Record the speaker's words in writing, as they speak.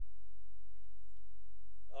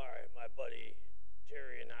buddy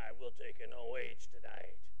Terry and I will take an OH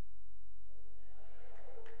tonight.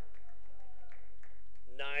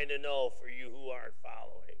 9-0 for you who aren't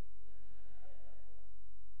following.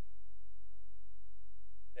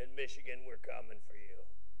 And Michigan, we're coming for you.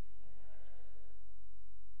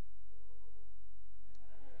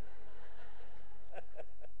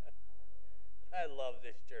 I love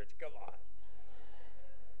this church. Come on.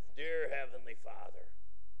 Dear Heavenly Father,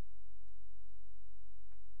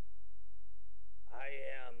 I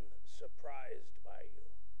am surprised by you.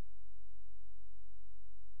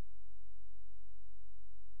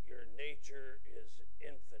 Your nature is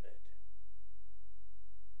infinite,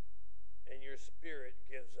 and your Spirit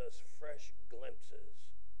gives us fresh glimpses.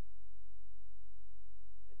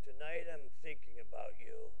 And tonight I'm thinking about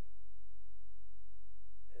you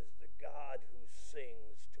as the God who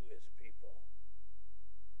sings to his people.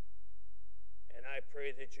 And I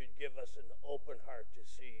pray that you'd give us an open heart to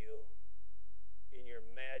see you in your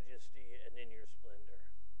majesty and in your splendor.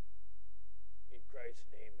 In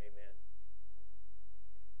Christ's name, amen.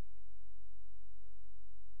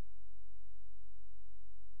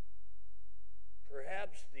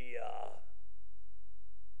 Perhaps the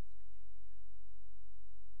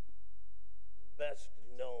best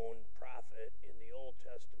known prophet in the Old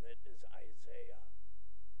Testament is Isaiah.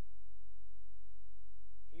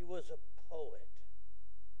 He was a poet.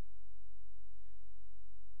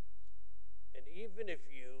 And even if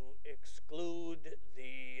you exclude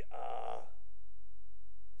the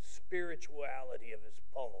spirituality of his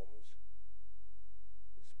poems,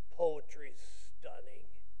 his poetry is stunning.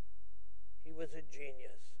 He was a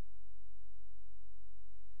genius.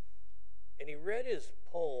 And he read his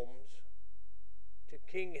poems to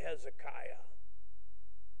King Hezekiah.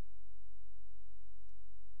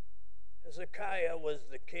 Hezekiah was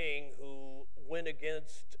the king who went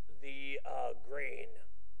against the grain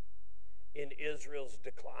in Israel's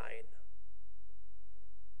decline.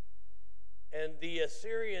 And the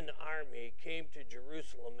Assyrian army came to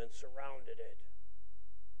Jerusalem and surrounded it.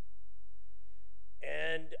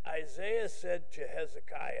 And Isaiah said to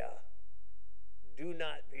Hezekiah, "Do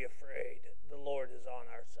not be afraid, the Lord is on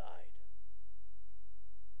our side."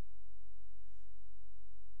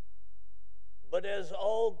 But as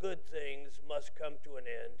all good things must come to an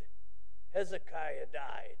end, Hezekiah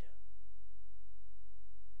died.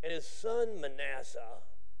 And his son Manasseh,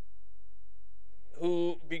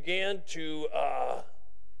 who began to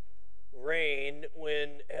reign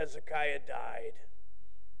when Hezekiah died,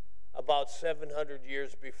 about 700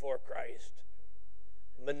 years before Christ.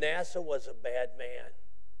 Manasseh was a bad man.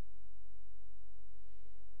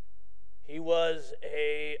 He was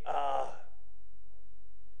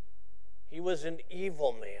an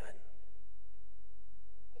evil man.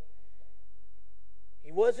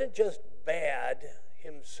 He wasn't just bad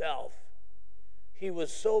himself. He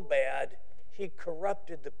was so bad, he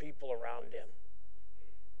corrupted the people around him.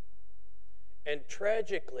 And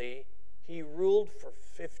tragically, he ruled for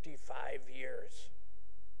 55 years.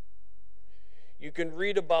 You can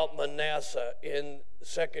read about Manasseh in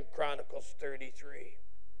 2 Chronicles 33.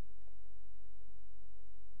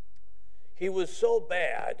 He was so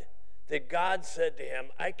bad that God said to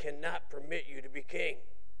him, "I cannot permit you to be king."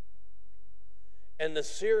 And the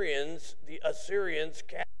Assyrians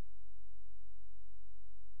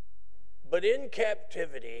but in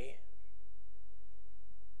captivity,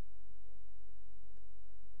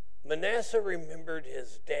 Manasseh remembered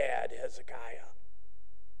his dad, Hezekiah.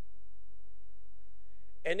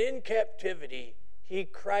 And in captivity, he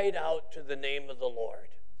cried out to the name of the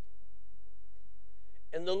Lord.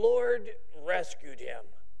 And the Lord rescued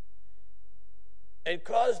him and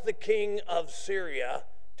caused the king of Syria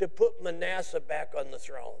to put Manasseh back on the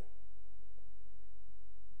throne.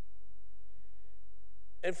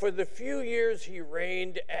 And for the few years he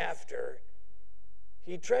reigned after,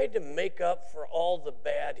 he tried to make up for all the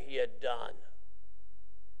bad he had done.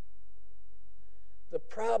 The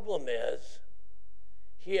problem is,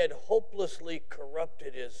 he had hopelessly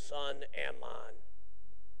corrupted his son Ammon.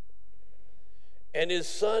 And his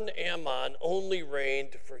son Ammon only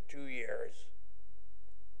reigned for 2 years.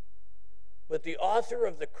 But the author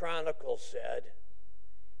of the Chronicles said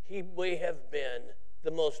he may have been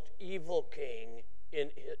the most evil king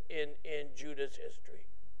in Judah's history.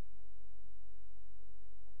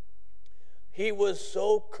 He was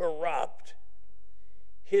so corrupt,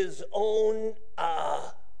 his own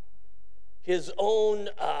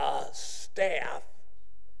staff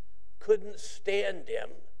couldn't stand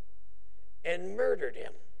him and murdered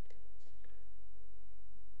him.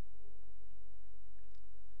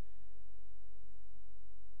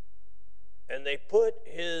 And they put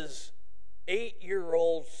his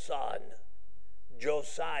 8-year-old son,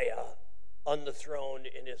 Josiah, on the throne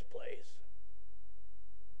in his place.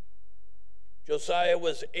 Josiah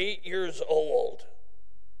was 8 years old,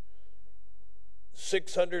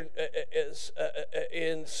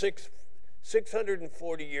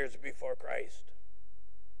 640 years before Christ.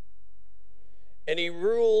 And he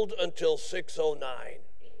ruled until 609.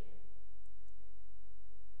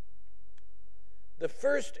 The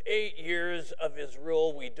first 8 years of his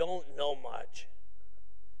rule, we don't know much.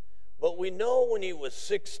 But we know when he was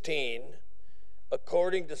 16,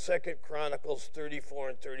 according to 2 Chronicles 34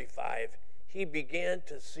 and 35, he began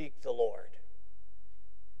to seek the Lord.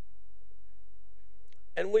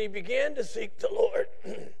 And when he began to seek the Lord,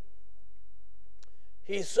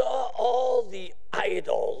 he saw all the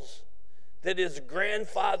idols that his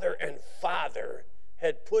grandfather and father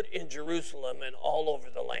had put in Jerusalem and all over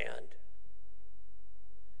the land.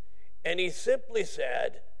 And he simply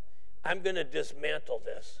said, I'm going to dismantle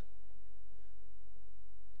this.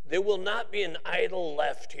 There will not be an idol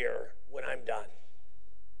left here when I'm done.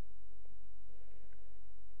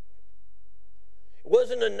 It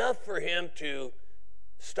wasn't enough for him to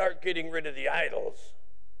start getting rid of the idols.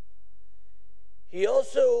 He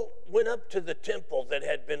also went up to the temple that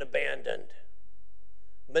had been abandoned.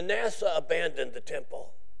 Manasseh abandoned the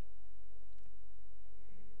temple.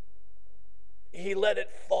 He let it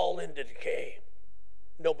fall into decay.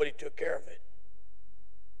 Nobody took care of it.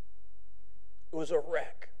 It was a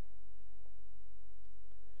wreck.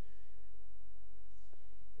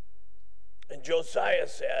 And Josiah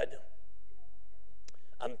said,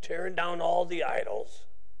 I'm tearing down all the idols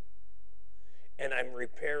and I'm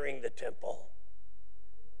repairing the temple.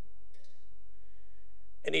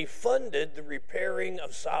 And he funded the repairing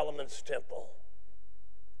of Solomon's temple.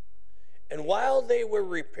 And while they were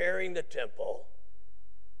repairing the temple,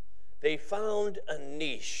 they found a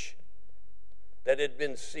niche that had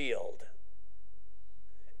been sealed.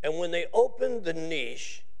 And when they opened the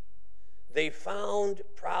niche, they found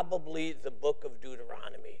probably the book of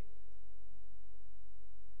Deuteronomy.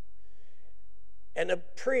 And a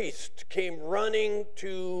priest came running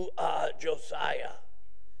to Josiah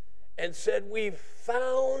and said, we've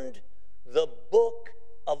found the book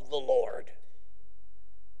of the Lord.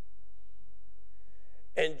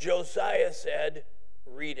 And Josiah said,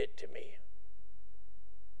 read it to me.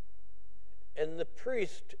 And the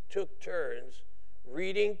priest took turns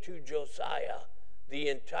reading to Josiah the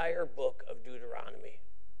entire book of Deuteronomy.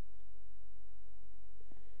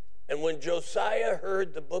 And when Josiah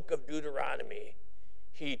heard the book of Deuteronomy,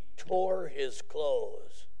 he tore his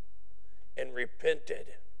clothes and repented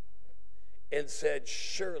and said,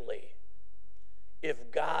 surely,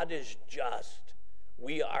 if God is just,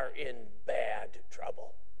 we are in bad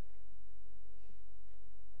trouble.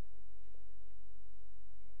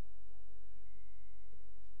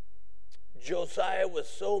 Josiah was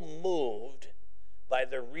so moved by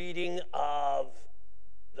the reading of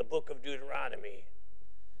the book of Deuteronomy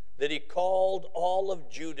that he called all of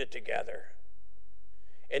Judah together.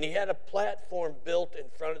 And he had a platform built in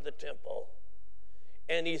front of the temple.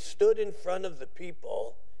 And he stood in front of the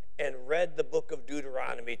people and read the book of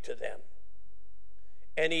Deuteronomy to them.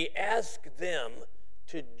 And he asked them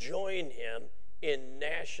to join him in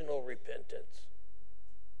national repentance.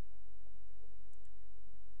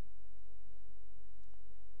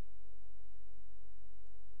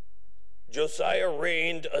 Josiah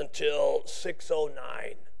reigned until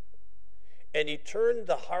 609, and he turned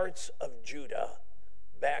the hearts of Judah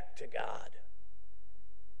back to God.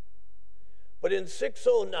 But in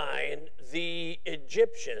 609, the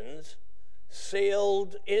Egyptians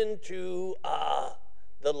sailed into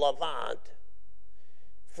the Levant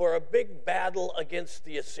for a big battle against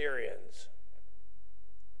the Assyrians.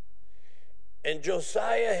 And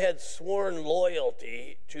Josiah had sworn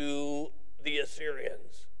loyalty to the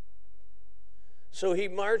Assyrians. So he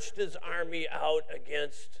marched his army out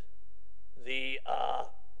against the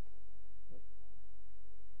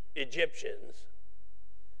Egyptians,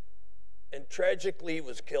 and tragically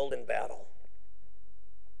was killed in battle.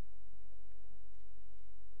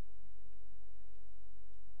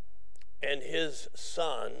 And his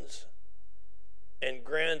sons and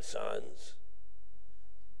grandsons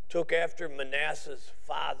took after Manasseh's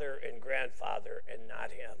father and grandfather and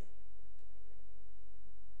not him.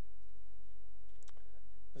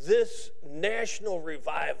 This national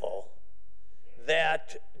revival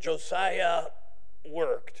that Josiah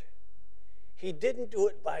worked, he didn't do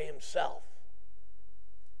it by himself.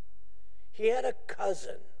 He had a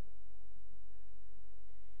cousin.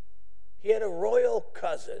 He had a royal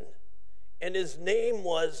cousin, and his name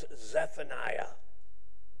was Zephaniah.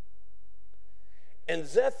 And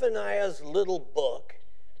Zephaniah's little book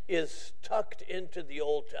is tucked into the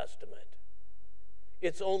Old Testament.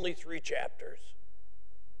 It's only 3 chapters.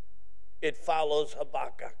 It follows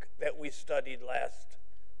Habakkuk that we studied last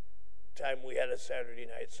time we had a Saturday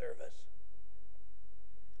night service.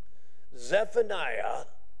 Zephaniah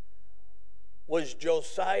was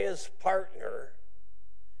Josiah's partner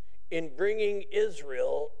in bringing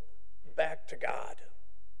Israel back to God.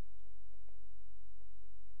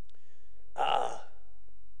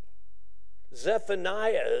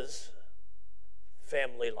 Zephaniah's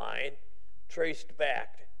family line traced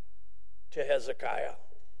back to Hezekiah.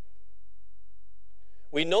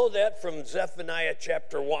 We know that from Zephaniah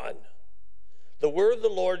chapter 1. The word of the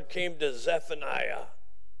Lord came to Zephaniah,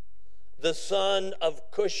 the son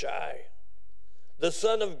of Cushai, the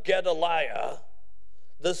son of Gedaliah,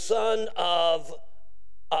 the son of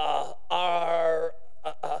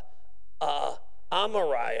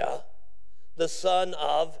Amariah, the son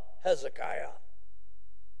of Hezekiah.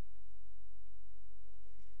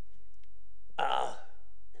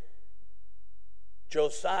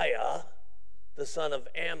 Josiah, the son of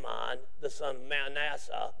Ammon, the son of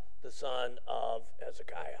Manasseh, the son of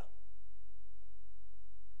Hezekiah.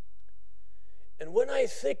 And when I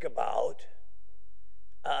think about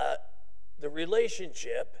the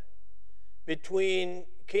relationship between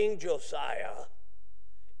King Josiah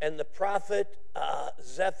and the prophet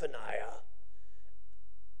Zephaniah,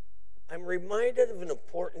 I'm reminded of an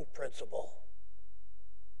important principle.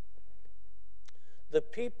 The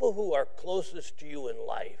people who are closest to you in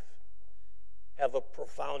life have a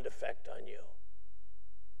profound effect on you.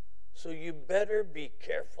 So you better be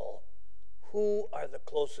careful who are the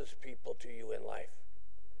closest people to you in life.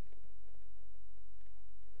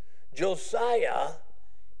 Josiah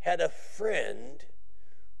had a friend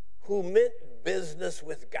who meant business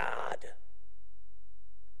with God.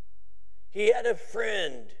 He had a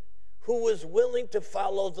friend who was willing to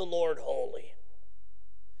follow the Lord wholly.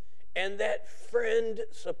 And that friend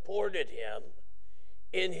supported him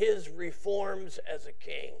in his reforms as a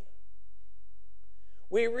king.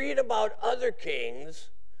 We read about other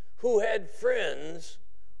kings who had friends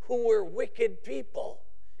who were wicked people,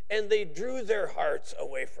 and they drew their hearts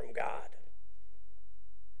away from God.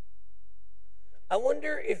 I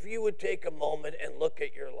wonder if you would take a moment and look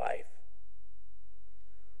at your life.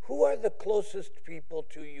 Who are the closest people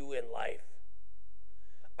to you in life?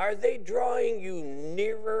 Are they drawing you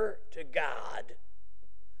nearer to God,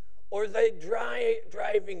 or are they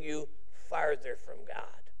driving you farther from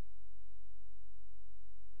God?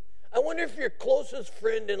 I wonder if your closest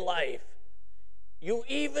friend in life you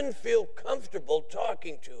even feel comfortable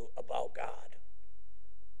talking to about God.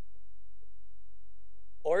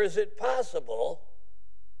 Or is it possible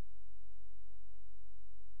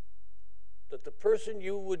that the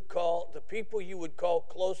people you would call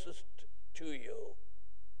closest to you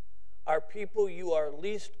are people you are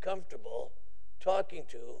least comfortable talking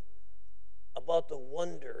to about the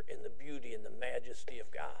wonder and the beauty and the majesty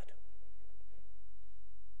of God?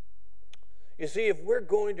 You see, if we're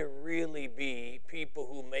going to really be people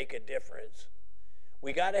who make a difference,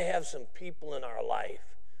 we got to have some people in our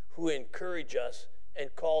life who encourage us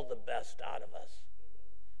and call the best out of us.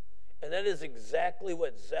 And that is exactly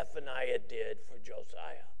what Zephaniah did for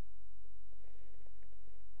Josiah.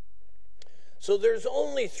 So there's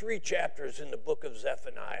only 3 chapters in the book of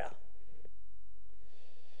Zephaniah.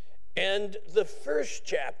 And the first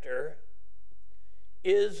chapter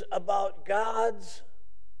is about God's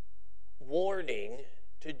warning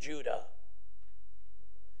to Judah.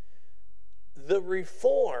 The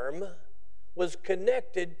reform was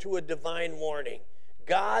connected to a divine warning.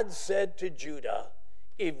 God said to Judah,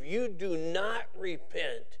 if you do not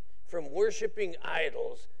repent from worshiping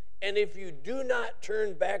idols, and if you do not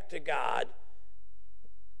turn back to God,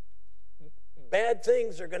 bad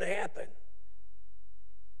things are going to happen.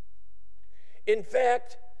 In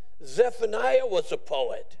fact, Zephaniah was a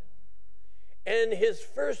poet, and his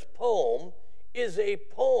first poem is a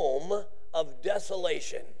poem of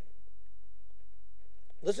desolation.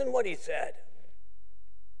 Listen what he said.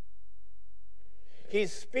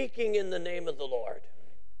 He's speaking in the name of the Lord.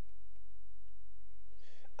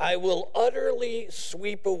 I will utterly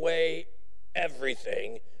sweep away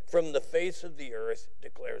everything from the face of the earth,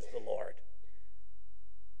 declares the Lord.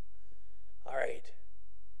 All right.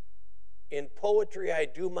 In poetry, I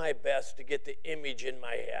do my best to get the image in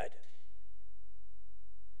my head.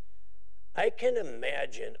 I can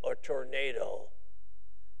imagine a tornado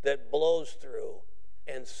that blows through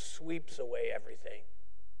and sweeps away everything.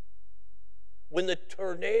 When the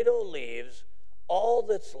tornado leaves, all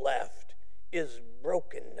that's left is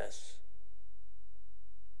brokenness.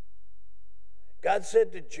 God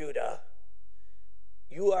said to Judah,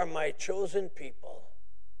 you are my chosen people,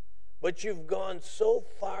 but you've gone so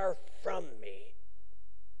far from me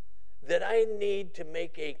that I need to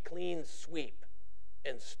make a clean sweep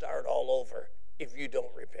and start all over if you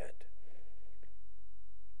don't repent.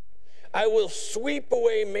 I will sweep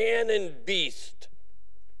away man and beast.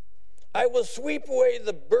 I will sweep away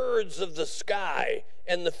the birds of the sky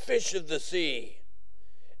and the fish of the sea,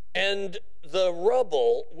 and the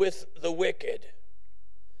rubble with the wicked.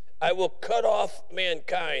 I will cut off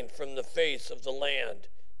mankind from the face of the land,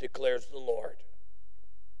 declares the Lord.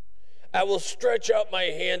 I will stretch out my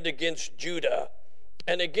hand against Judah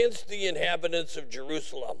and against the inhabitants of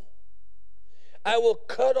Jerusalem. I will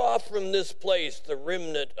cut off from this place the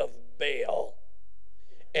remnant of Baal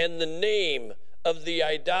and the name of the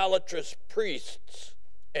idolatrous priests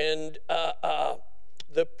and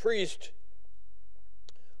the priest,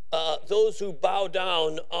 those who bow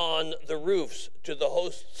down on the roofs to the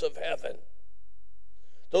hosts of heaven.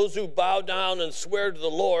 Those who bow down and swear to the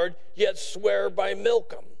Lord, yet swear by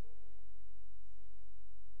Milcom.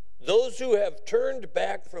 Those who have turned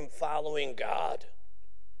back from following God,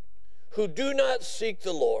 who do not seek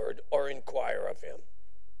the Lord or inquire of him.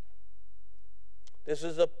 This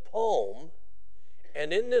is a poem,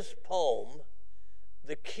 and in this poem,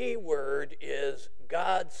 the key word is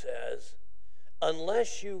God says,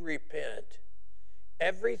 unless you repent,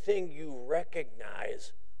 everything you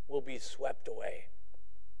recognize will be swept away.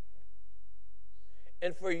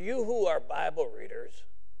 And for you who are Bible readers,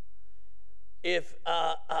 if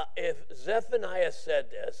Zephaniah said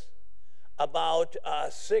this about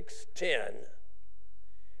 610,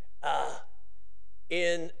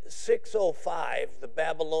 in 605 the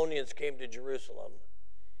Babylonians came to Jerusalem.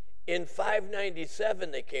 In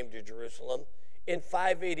 597 they came to Jerusalem. In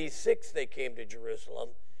 586 they came to Jerusalem.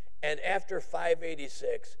 And after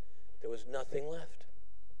 586 there was nothing left.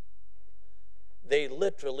 They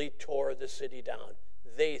literally tore the city down.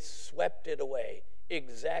 They swept it away,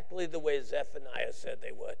 exactly the way Zephaniah said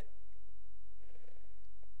they would.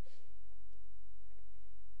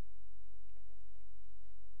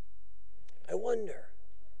 I wonder,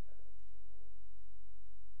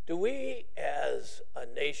 do we as a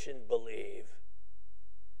nation believe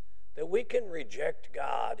that we can reject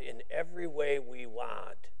God in every way we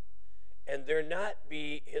want and there not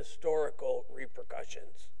be historical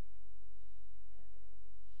repercussions?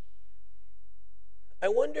 I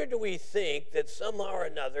wonder, do we think that somehow or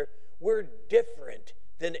another we're different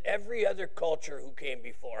than every other culture who came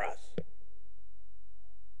before us?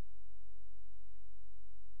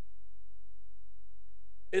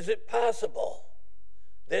 Is it possible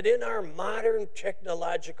that in our modern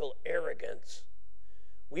technological arrogance,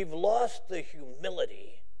 we've lost the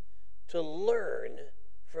humility to learn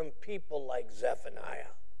from people like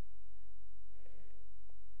Zephaniah?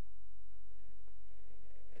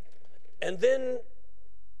 And then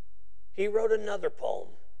he wrote another poem.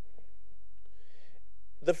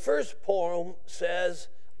 The first poem says,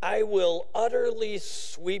 I will utterly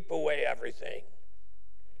sweep away everything.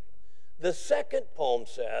 The second poem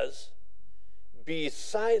says, be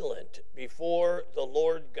silent before the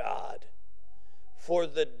Lord God, for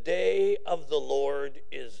the day of the Lord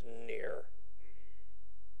is near.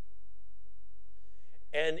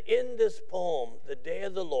 And in this poem, the day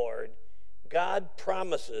of the Lord, God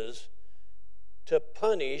promises to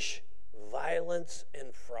punish violence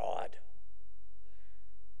and fraud.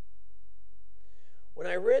 When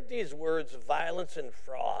I read these words, violence and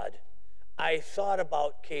fraud, I thought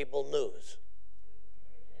about cable news.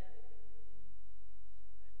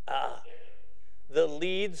 The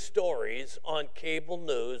lead stories on cable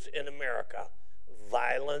news in America,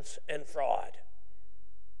 violence and fraud.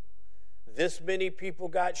 This many people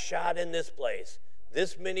got shot in this place.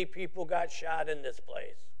 This many people got shot in this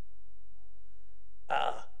place.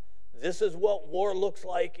 This is what war looks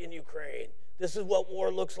like in Ukraine. This is what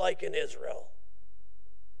war looks like in Israel.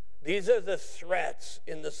 These are the threats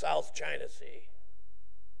in the South China Sea.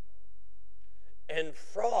 And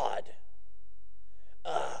fraud,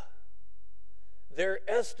 they're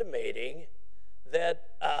estimating that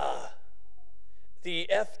the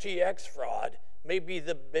FTX fraud may be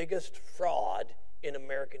the biggest fraud in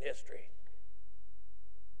American history.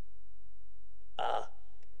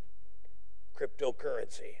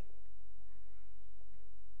 Cryptocurrency.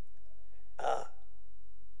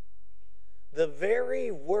 The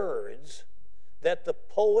very words that the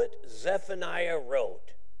poet Zephaniah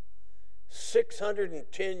wrote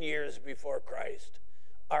 610 years before Christ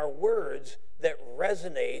are words that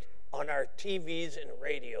resonate on our TVs and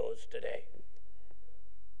radios today.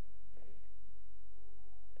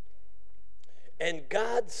 And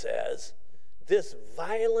God says this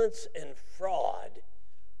violence and fraud,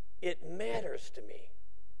 it matters to me.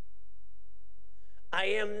 I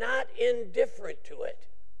am not indifferent to it.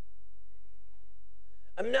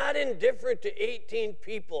 I'm not indifferent to 18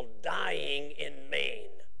 people dying in Maine.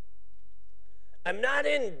 I'm not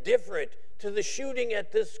indifferent to the shooting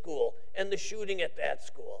at this school and the shooting at that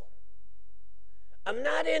school. I'm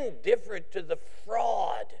not indifferent to the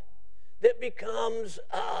fraud that becomes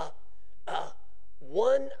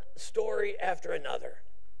one story after another.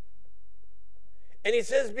 And he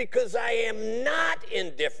says, because I am not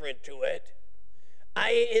indifferent to it,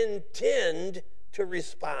 I intend to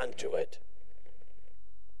respond to it.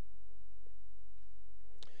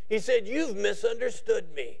 He said, you've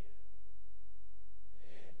misunderstood me.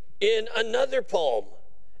 In another poem,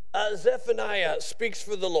 Zephaniah speaks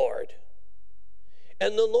for the Lord.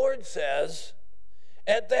 And the Lord says,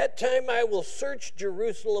 at that time I will search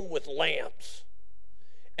Jerusalem with lamps,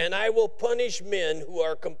 and I will punish men who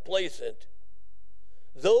are complacent,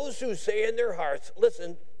 those who say in their hearts,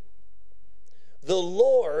 listen, the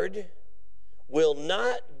Lord will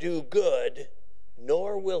not do good,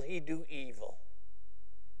 nor will he do evil.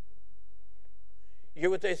 You hear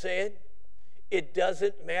what they're saying? It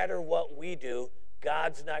doesn't matter what we do,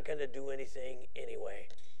 God's not going to do anything anyway.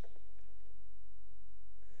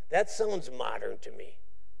 That sounds modern to me.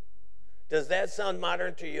 Does that sound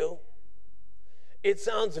modern to you? It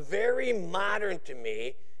sounds very modern to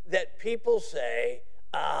me that people say,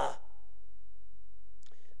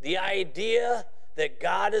 the idea that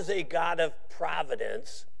God is a God of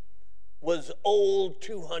providence was old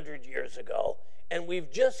 200 years ago, and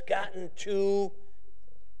we've just gotten too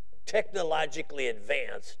technologically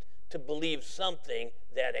advanced to believe something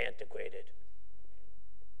that antiquated.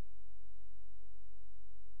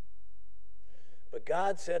 But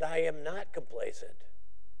God said, I am not complacent.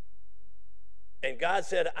 And God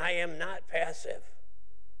said, I am not passive.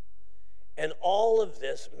 And all of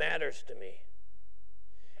this matters to me.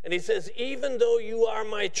 And he says, even though you are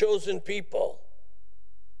my chosen people,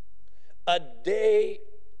 a day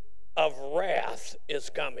of wrath is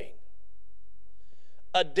coming.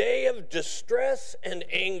 A day of distress and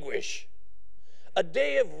anguish. A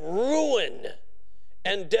day of ruin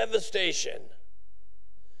and devastation.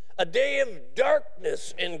 A day of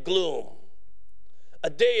darkness and gloom. A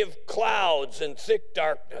day of clouds and thick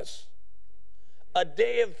darkness. A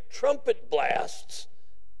day of trumpet blasts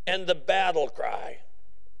and the battle cry.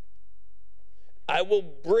 I will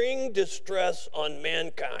bring distress on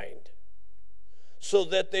mankind, so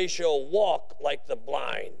that they shall walk like the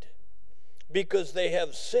blind, because they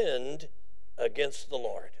have sinned against the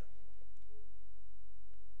Lord.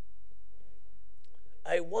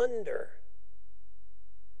 I wonder,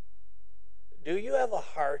 do you have a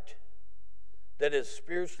heart that is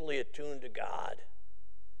spiritually attuned to God?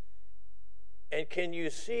 And can you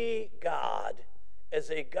see God as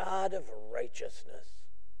a God of righteousness?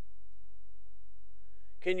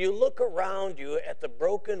 Can you look around you at the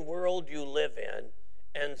broken world you live in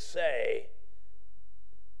and say,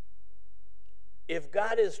 if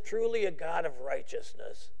God is truly a God of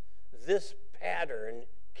righteousness, this pattern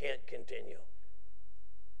can't continue?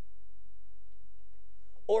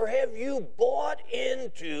 Or have you bought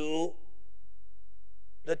into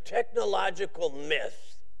the technological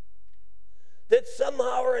myth that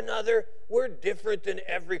somehow or another we're different than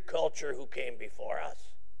every culture who came before us?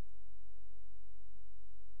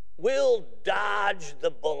 We'll dodge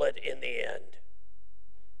the bullet in the end.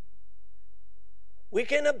 We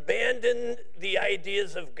can abandon the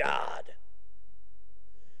ideas of God.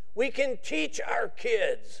 We can teach our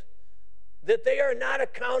kids that they are not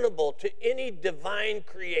accountable to any divine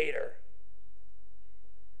creator,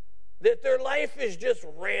 that their life is just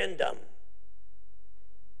random.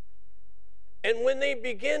 And when they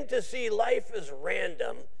begin to see life as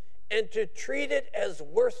random and to treat it as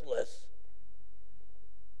worthless,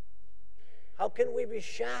 how can we be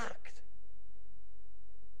shocked?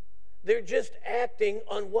 They're just acting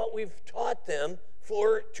on what we've taught them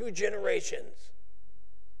for 2 generations.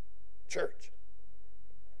 Church.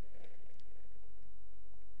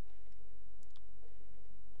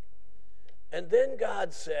 And then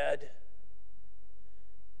God said,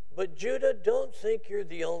 but Judah, don't think you're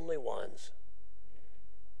the only ones.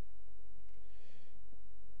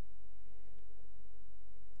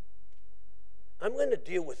 I'm going to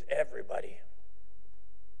deal with everybody.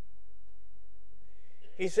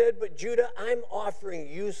 He said, but Judah, I'm offering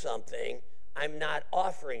you something I'm not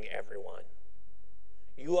offering everyone.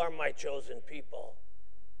 You are my chosen people.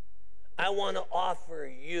 I want to offer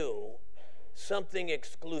you something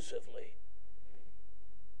exclusively.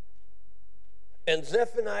 And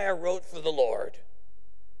Zephaniah wrote for the Lord,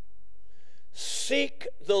 Seek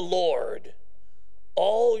the Lord,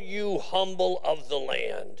 all you humble of the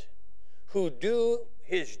land, who do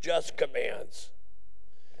his just commands.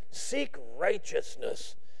 Seek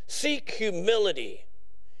righteousness, seek humility.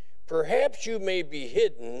 Perhaps you may be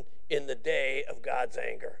hidden in the day of God's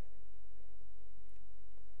anger.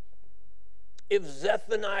 If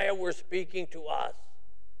Zephaniah were speaking to us,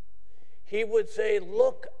 he would say,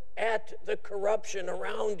 look at the corruption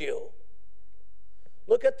around you.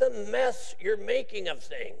 Look at the mess you're making of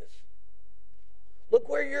things. Look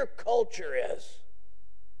where your culture is.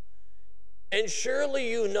 And surely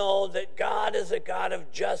you know that God is a God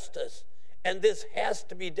of justice, and this has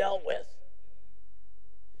to be dealt with.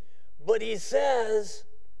 But he says,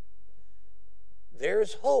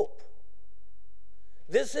 there's hope.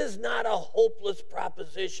 This is not a hopeless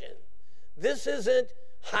proposition. This isn't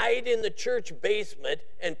hide in the church basement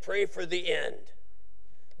and pray for the end.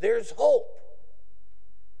 There's hope.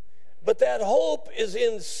 But that hope is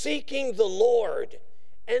in seeking the Lord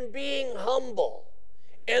and being humble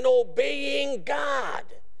and obeying God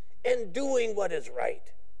and doing what is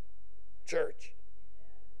right. Church,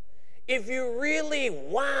 if you really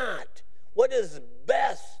want what is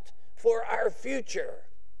best for our future,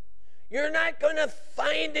 you're not going to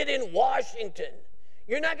find it in Washington.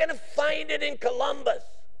 You're not going to find it in Columbus.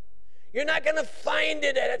 You're not going to find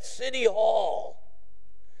it at City Hall.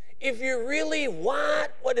 If you really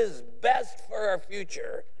want what is best for our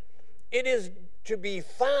future, it is to be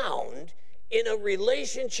found in a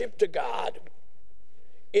relationship to God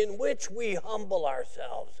in which we humble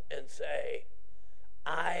ourselves and say,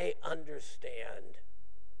 I understand.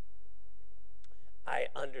 I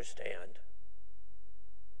understand.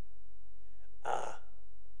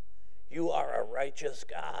 You are a righteous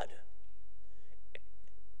God,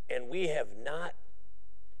 and we have not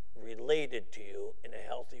related to you in a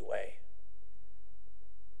healthy way.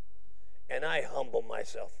 And I humble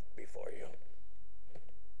myself before you.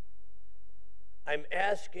 I'm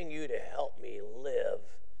asking you to help me live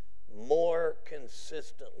more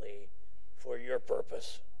consistently for your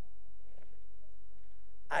purpose.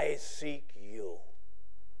 I seek you.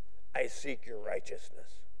 I seek your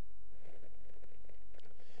righteousness.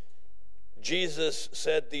 Jesus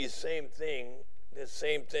said the same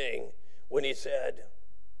thing when he said,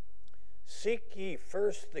 seek ye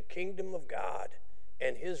first the kingdom of God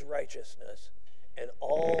and his righteousness, and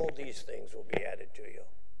all these things will be added to you.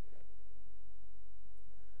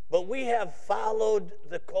 But we have followed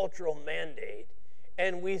the cultural mandate,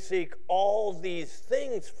 and we seek all these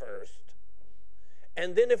things first.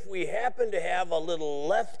 And then if we happen to have a little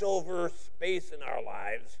leftover space in our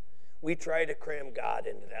lives, we try to cram God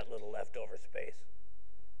into that little leftover space.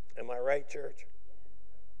 Am I right, church?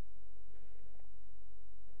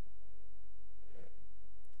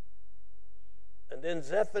 And then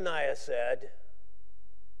Zephaniah said,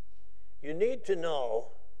 you need to know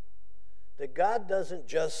that God doesn't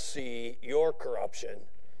just see your corruption.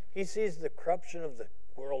 He sees the corruption of the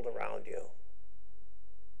world around you.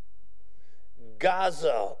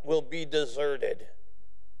 Gaza will be deserted.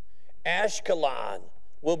 Ashkelon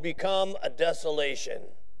will become a desolation.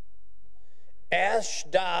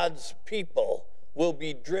 Ashdod's people will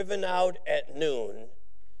be driven out at noon,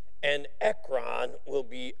 and Ekron will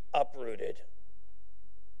be uprooted.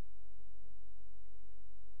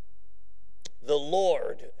 The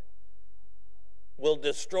Lord will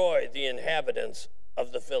destroy the inhabitants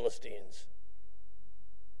of the Philistines.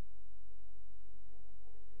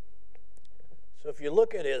 So if you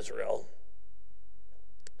look at Israel,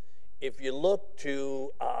 if you look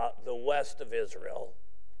to the west of Israel,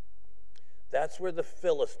 that's where the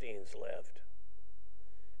Philistines lived.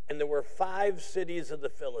 And there were 5 cities of the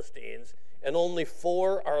Philistines, and only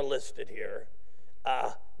 4 are listed here.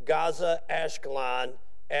 Gaza, Ashkelon,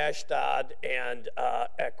 Ashdod, and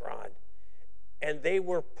Ekron. And they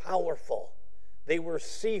were powerful. They were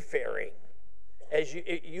seafaring. As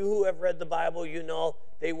you who have read the Bible, you know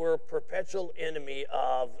they were a perpetual enemy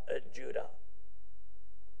of Judah.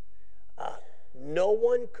 No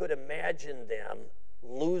one could imagine them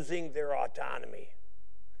losing their autonomy.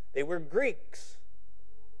 They were Greeks.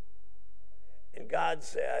 And God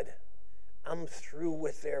said, I'm through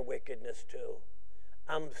with their wickedness too.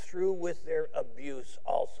 I'm through with their abuse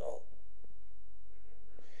also.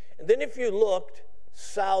 And then if you looked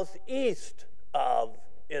southeast of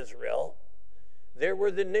Israel, there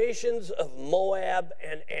were the nations of Moab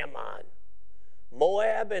and Ammon.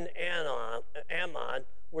 Moab and Ammon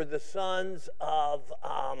were the sons of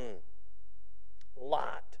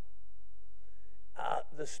Lot.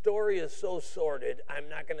 The story is so sordid, I'm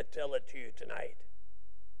not going to tell it to you tonight.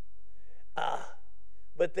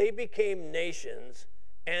 But they became nations,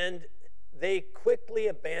 and they quickly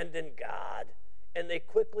abandoned God, and they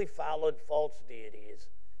quickly followed false deities,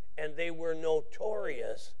 and they were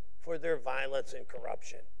notorious for their violence and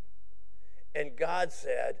corruption. And God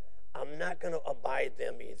said, I'm not going to abide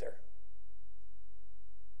them either.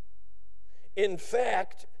 In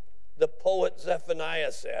fact, the poet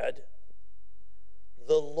Zephaniah said,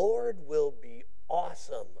 the Lord will be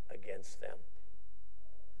awesome against them.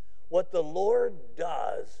 What the Lord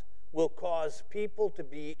does will cause people to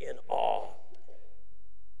be in awe.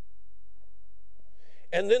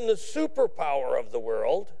 And then the superpower of the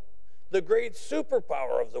world, the great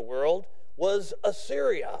superpower of the world, was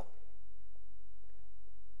Assyria.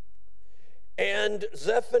 And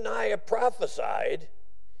Zephaniah prophesied,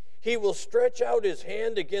 he will stretch out his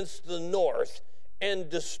hand against the north and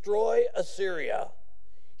destroy Assyria.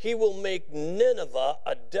 He will make Nineveh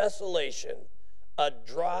a desolation, a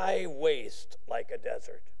dry waste like a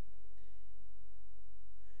desert.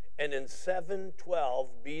 And in 712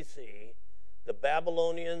 BC, the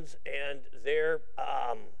Babylonians and their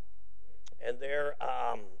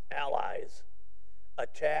allies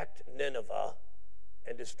attacked Nineveh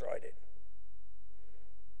and destroyed it.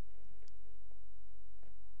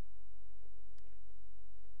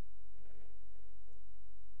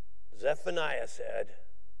 Zephaniah said,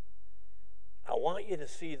 I want you to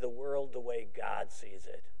see the world the way God sees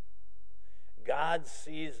it. God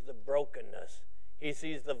sees the brokenness. He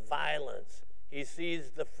sees the violence. He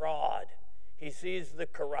sees the fraud. He sees the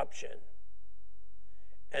corruption.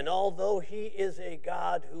 And although he is a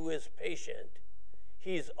God who is patient,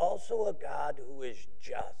 he's also a God who is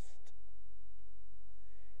just.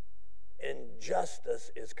 And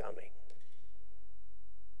justice is coming.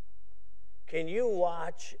 Can you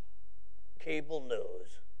watch cable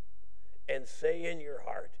news and say in your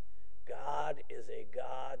heart, God is a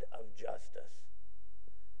God of justice,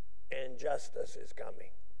 and justice is coming?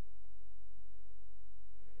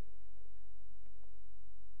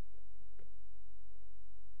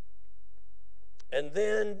 And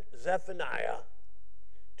then Zephaniah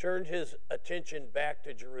turned his attention back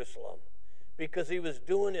to Jerusalem because he was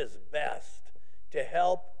doing his best to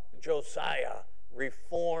help Josiah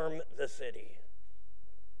reform the city.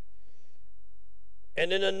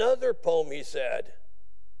 And in another poem he said,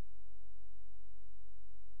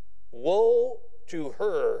 woe to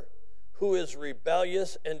her who is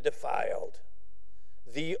rebellious and defiled,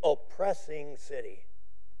 the oppressing city.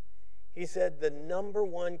 He said the number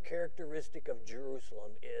one characteristic of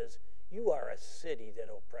Jerusalem is you are a city that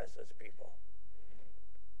oppresses people.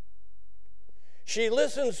 She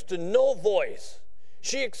listens to no voice.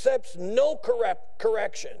 She accepts no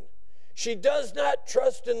correction. She does not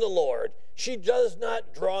trust in the Lord. She does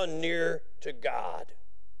not draw near to God.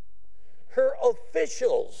 Her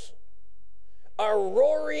officials are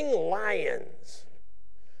roaring lions.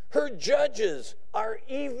 Her judges are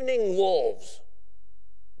evening wolves.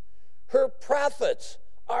 Her prophets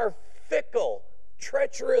are fickle,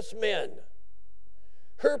 treacherous men.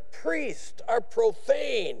 Her priests are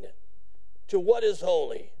profane to what is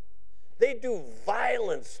holy. They do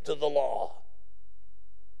violence to the law.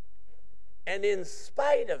 And in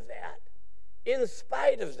spite of that,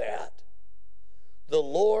 the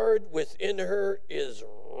Lord within her is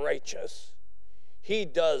righteous. He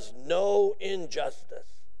does no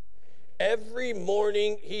injustice. Every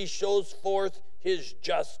morning he shows forth his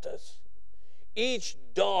justice. Each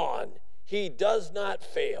dawn he does not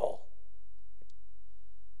fail.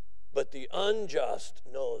 But the unjust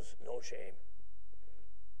knows no shame.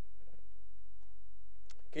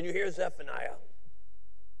 Can you hear Zephaniah?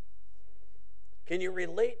 Can you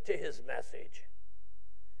relate to his message?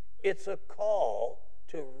 It's a call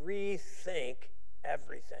to rethink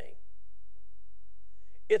everything.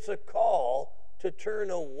 It's a call to turn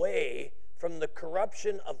away from the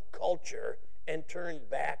corruption of culture and turn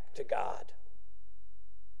back to God.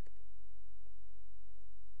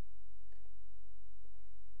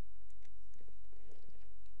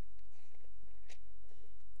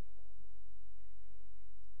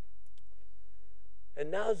 And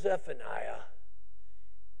now Zephaniah,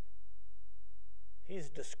 he's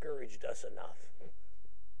discouraged us enough.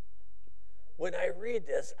 When I read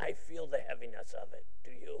this, I feel the heaviness of it. Do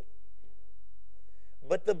you?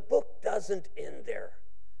 But the book doesn't end there.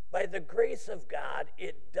 By the grace of God,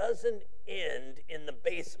 it doesn't end in the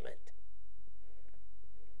basement.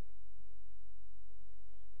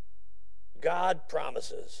 God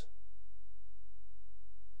promises,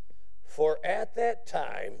 for at that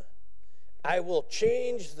time I will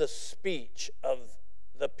change the speech of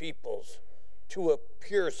the peoples to a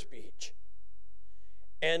pure speech,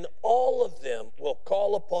 and all of them will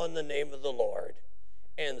call upon the name of the Lord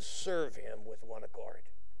and serve him with one accord.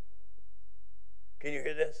 Can you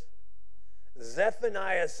hear this?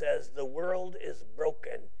 Zephaniah says the world is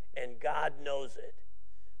broken and God knows it.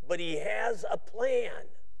 But he has a plan.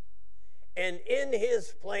 And in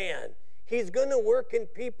his plan, he's going to work in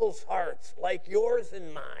people's hearts like yours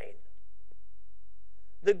and mine.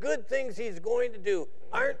 The good things he's going to do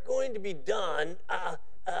aren't going to be done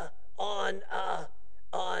on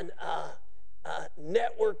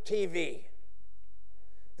network TV.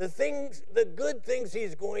 The good things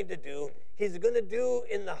he's going to do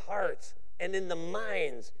in the hearts and in the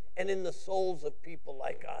minds and in the souls of people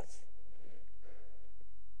like us.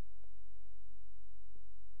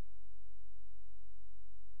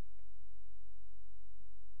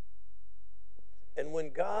 And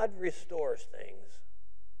when God restores things,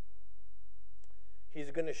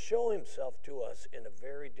 he's going to show himself to us in a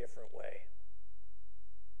very different way.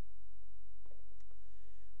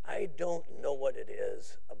 I don't know what it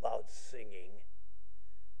is about singing,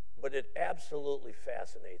 but it absolutely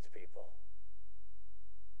fascinates people.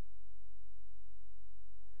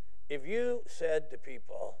 If you said to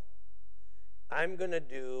people, I'm going to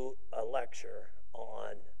do a lecture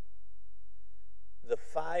on the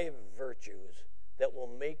 5 virtues that will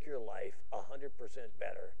make your life 100%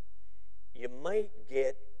 better, you might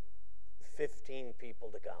get 15 people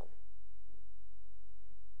to come.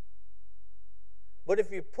 But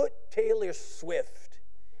if you put Taylor Swift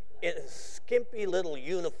in a skimpy little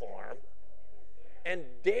uniform and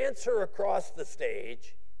dance her across the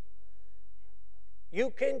stage,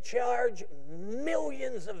 you can charge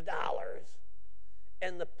millions of dollars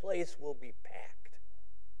and the place will be packed.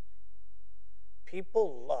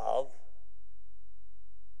 People love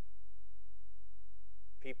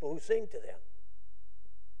people who sing to them.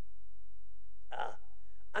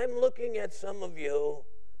 I'm looking at some of you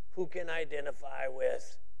who can identify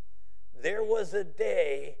with, there was a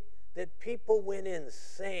day that people went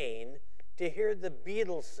insane to hear the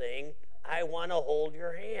Beatles sing, I Want to Hold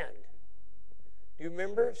Your Hand. Do you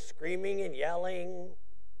remember screaming and yelling?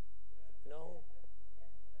 No?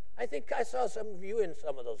 I think I saw some of you in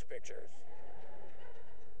some of those pictures.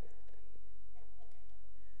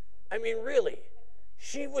 I mean, really,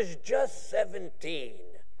 she was just 17,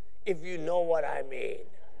 if you know what I mean.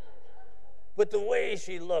 But the way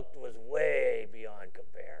she looked was way beyond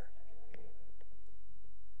compare.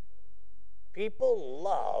 People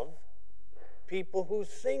love people who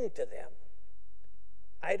sing to them.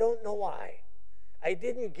 I don't know why. I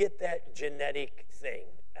didn't get that genetic thing.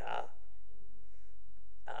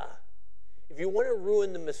 If you want to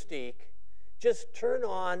ruin the mystique, just turn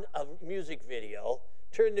on a music video,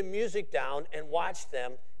 turn the music down, and watch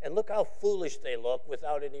them, and look how foolish they look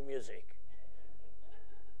without any music.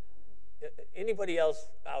 Anybody else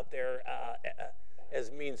out there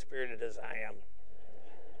as mean-spirited as I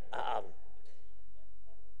am?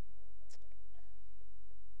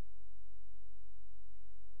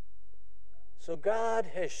 So God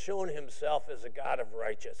has shown himself as a God of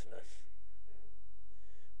righteousness.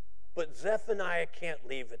 But Zephaniah can't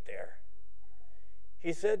leave it there.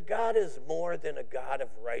 He said God is more than a God of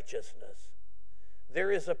righteousness.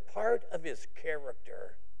 There is a part of his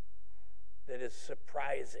character that is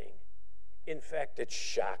surprising. In fact, it's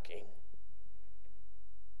shocking.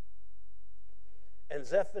 And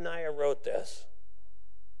Zephaniah wrote this: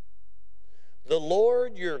 the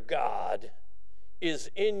Lord your God is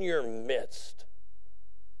in your midst,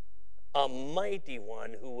 a mighty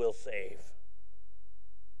one who will save.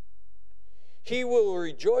 He will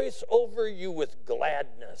rejoice over you with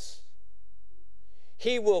gladness.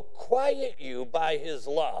 He will quiet you by his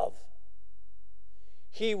love.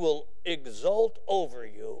 He will exult over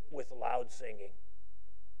you with loud singing.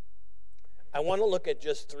 I want to look at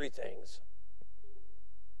just 3 things.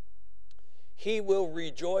 He will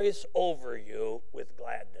rejoice over you with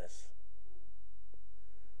gladness.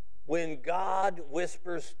 When God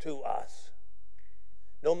whispers to us,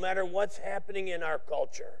 no matter what's happening in our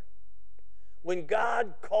culture, when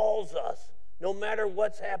God calls us, no matter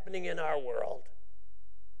what's happening in our world,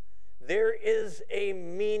 there is a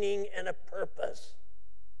meaning and a purpose.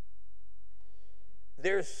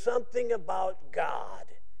 There's something about God,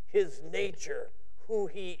 his nature, who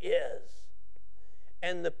he is,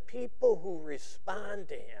 and the people who respond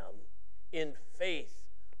to him in faith,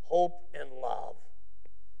 hope, and love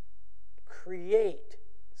create,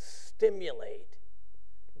 stimulate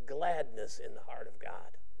gladness in the heart of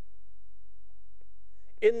God.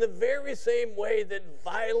 In the very same way that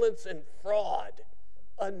violence and fraud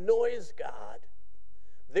annoys God,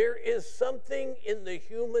 there is something in the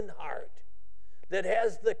human heart that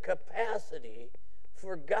has the capacity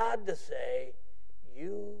for God to say,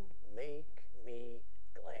 you make me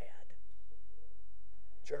glad.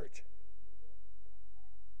 Church,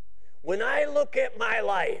 When I look at my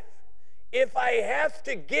life, if I have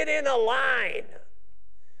to get in a line,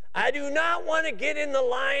 I do not want to get in the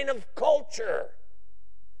line of culture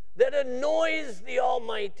that annoys the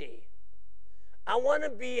Almighty. I want to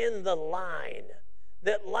be in the line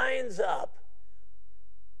that lines up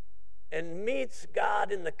and meets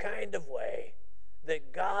God in the kind of way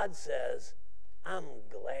that God says, I'm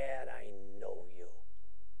glad I know you.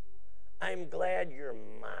 I'm glad you're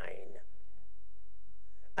mine.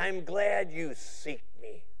 I'm glad you seek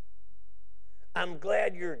me. I'm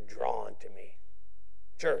glad you're drawn to me.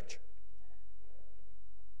 Church,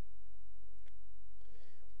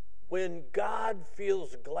 when God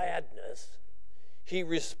feels gladness, he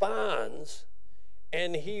responds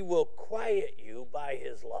and he will quiet you by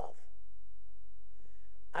his love.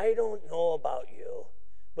 I don't know about you,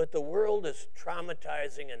 but the world is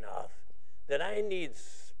traumatizing enough that I need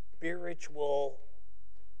spiritual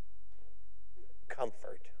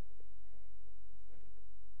comfort.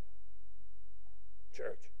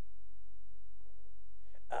 Church.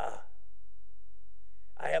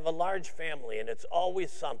 I have a large family, and it's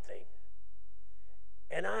always something.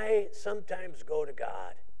 And I sometimes go to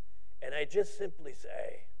God, and I just simply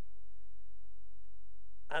say,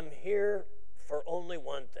 I'm here for only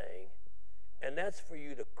one thing, and that's for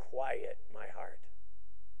you to quiet my heart.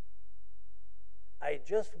 I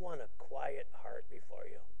just want a quiet heart before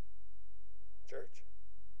you, church.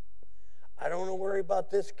 I don't want to worry about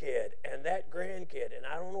this kid and that grandkid, and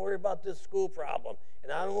I don't want to worry about this school problem,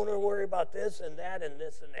 and I don't want to worry about this and that and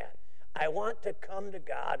this and that. I want to come to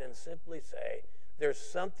God and simply say, there's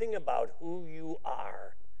something about who you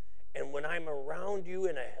are, and when I'm around you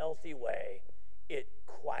in a healthy way, it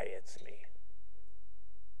quiets me.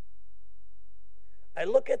 I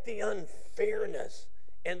look at the unfairness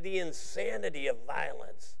and the insanity of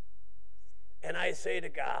violence, and I say to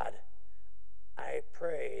God, I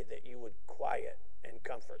pray that you would quiet and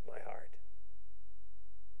comfort my heart.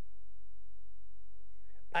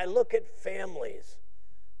 I look at families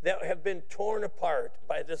that have been torn apart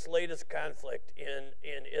by this latest conflict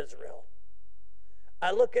in Israel.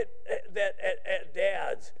 I look at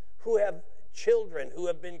dads who have children who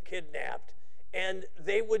have been kidnapped, and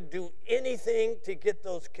they would do anything to get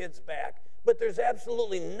those kids back, but there's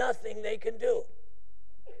absolutely nothing they can do.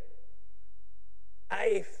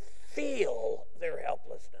 I feel their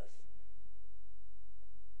helplessness.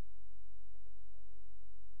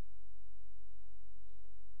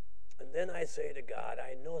 And then I say to God,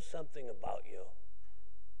 I know something about you.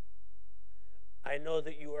 I know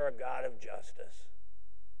that you are a God of justice.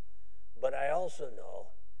 But I also know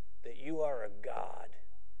that you are a God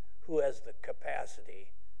who has the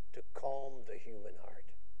capacity to calm the human heart.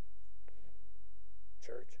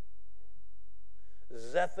 Church,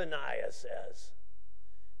 Zephaniah says,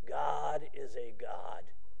 God is a God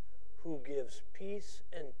who gives peace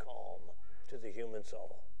and calm to the human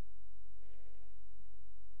soul.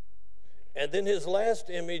 And then his last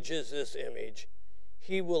image is this image.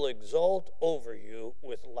 He will exult over you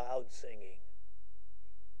with loud singing.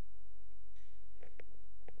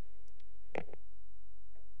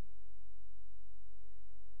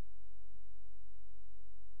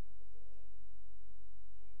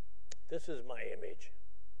 This is my image.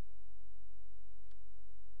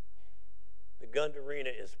 The Gund Arena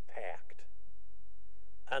is packed.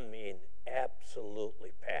 I mean,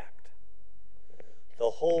 absolutely packed. The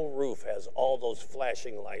whole roof has all those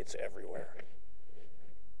flashing lights everywhere.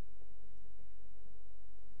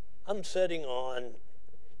 I'm sitting on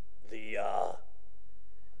the,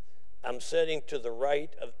 I'm sitting to the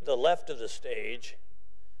right of the left of the stage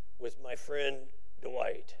with my friend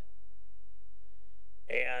Dwight.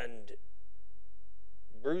 And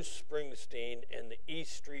Bruce Springsteen and the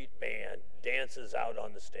East Street Band dances out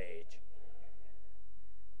on the stage.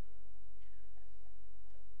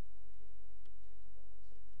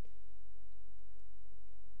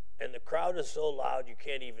 And the crowd is so loud you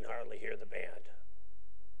can't even hardly hear the band.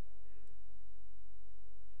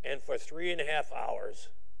 And for 3.5 hours,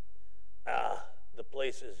 the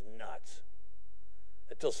place is nuts.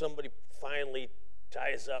 Until somebody finally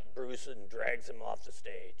ties up Bruce and drags him off the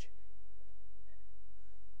stage.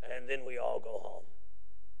 And then we all go home.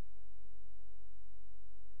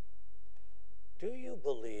 Do you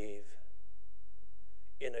believe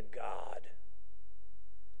in a God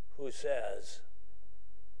who says,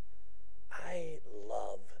 I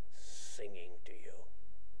love singing to you?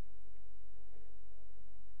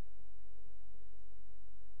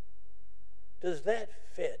 Does that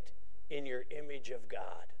fit in your image of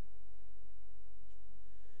God?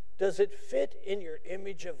 Does it fit in your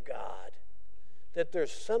image of God that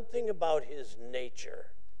there's something about his nature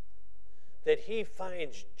that he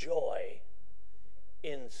finds joy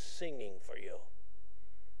in singing for you.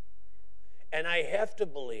 And I have to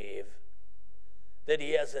believe that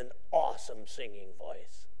he has an awesome singing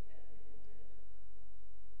voice.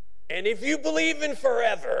 And if you believe in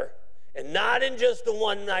forever and not in just a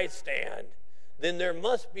one-night stand, then there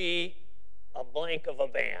must be a blank of a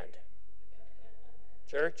band.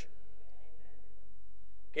 Church?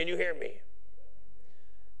 Can you hear me?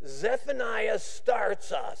 Zephaniah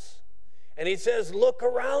starts us, and he says, look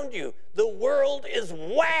around you. The world is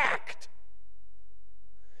whacked.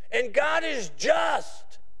 And God is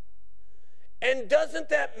just. And doesn't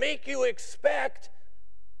that make you expect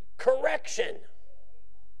correction?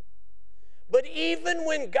 But even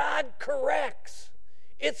when God corrects,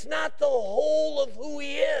 it's not the whole of who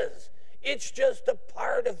he is. It's just a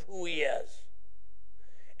part of who he is.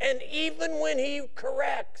 And even when he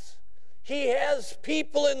corrects, he has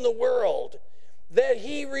people in the world that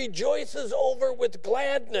he rejoices over with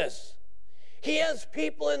gladness. He has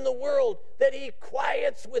people in the world that he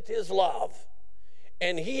quiets with his love.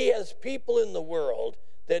 And he has people in the world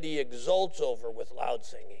that he exalts over with loud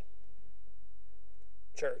singing.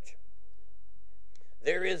 Church,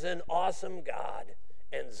 there is an awesome God,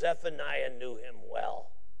 and Zephaniah knew him well.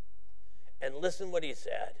 And listen what he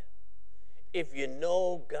said. If you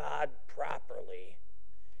know God properly,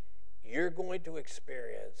 you're going to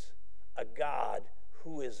experience a God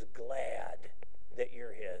who is glad that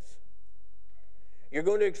you're his. You're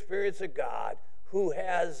going to experience a God who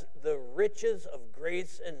has the riches of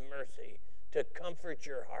grace and mercy to comfort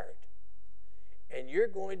your heart. And you're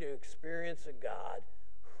going to experience a God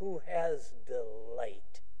who has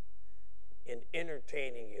delight in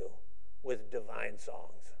entertaining you with divine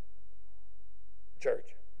songs.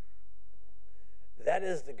 Church, that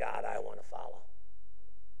is the God I want to follow.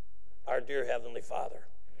 Our dear Heavenly Father,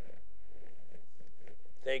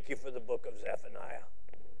 thank you for the book of Zephaniah.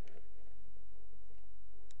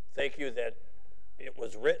 Thank you that it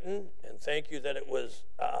was written, and thank you that it was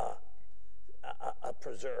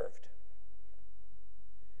preserved.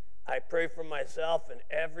 I pray for myself and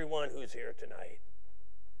everyone who's here tonight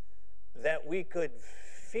that we could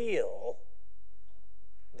feel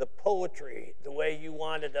the poetry the way you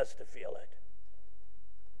wanted us to feel it.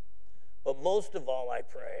 But most of all, I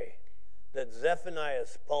pray that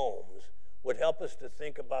Zephaniah's poems would help us to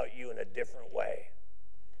think about you in a different way,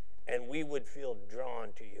 and we would feel drawn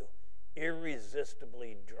to you,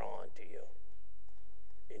 irresistibly drawn to you.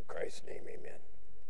 In Christ's name, amen.